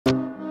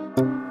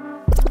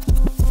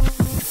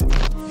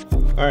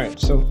Alright,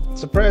 so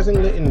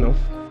surprisingly enough,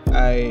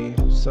 I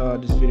saw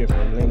this video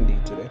from Lendy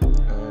today,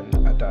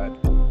 and I thought,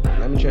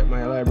 let me check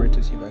my library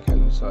to see if I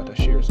can sort of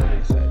share some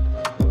insight on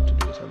how to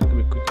do this a little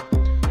bit quicker.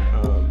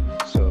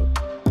 So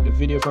the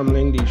video from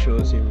Lendy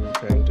shows him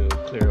trying to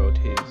clear out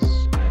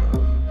his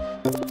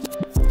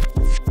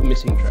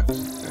missing tracks,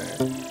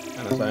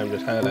 and I saw him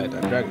just highlight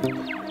and drag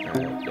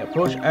it. The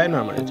approach I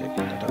normally take is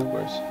that, of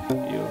course,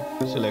 you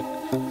select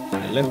the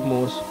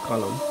leftmost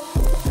column,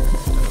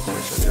 and of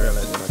course you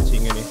realize you're not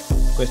seeing any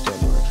question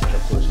marks, which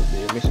of course would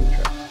be a missing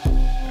track.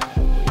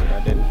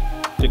 Then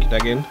click it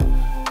again,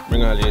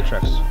 bring all the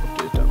tracks up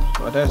to the top.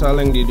 So what I saw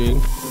Lendy doing,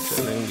 it's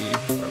a Lendy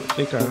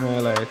click and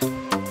highlight,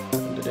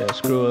 and then I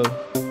scroll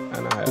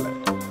and I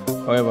highlight.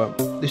 However,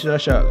 this is a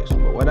short list,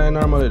 but what I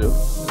normally do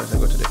is I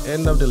go to the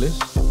end of the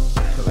list,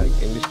 so like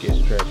in this case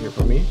it's right here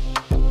for me,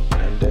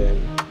 and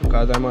then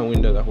because I'm on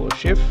Windows I hold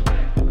shift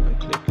and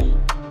click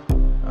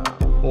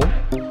home,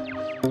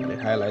 and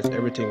it highlights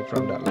everything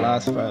from that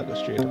last file, go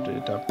straight up to the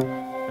top,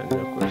 and then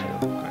of course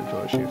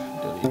control shift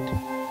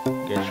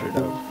delete gets rid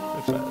of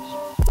the files.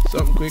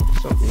 Something quick,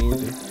 something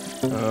easy.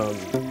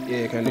 Yeah,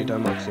 you can do it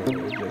on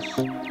maximum just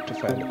to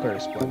find the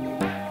corresponding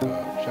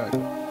shortcut,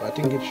 but I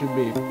think it should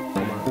be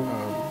from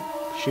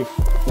shift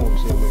home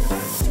same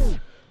way.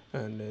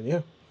 And then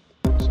yeah,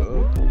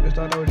 so just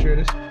thought I would share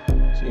this,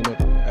 seeing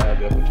that I have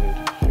the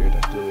opportunity to share it.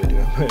 I'm still waiting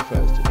on my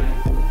files to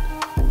delete, but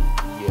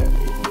yeah,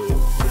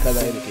 because I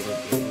indicated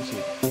you see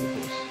the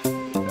post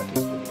that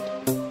is deleted.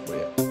 But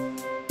yeah,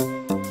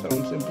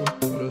 something simple,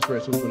 one of those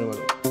first ones whenever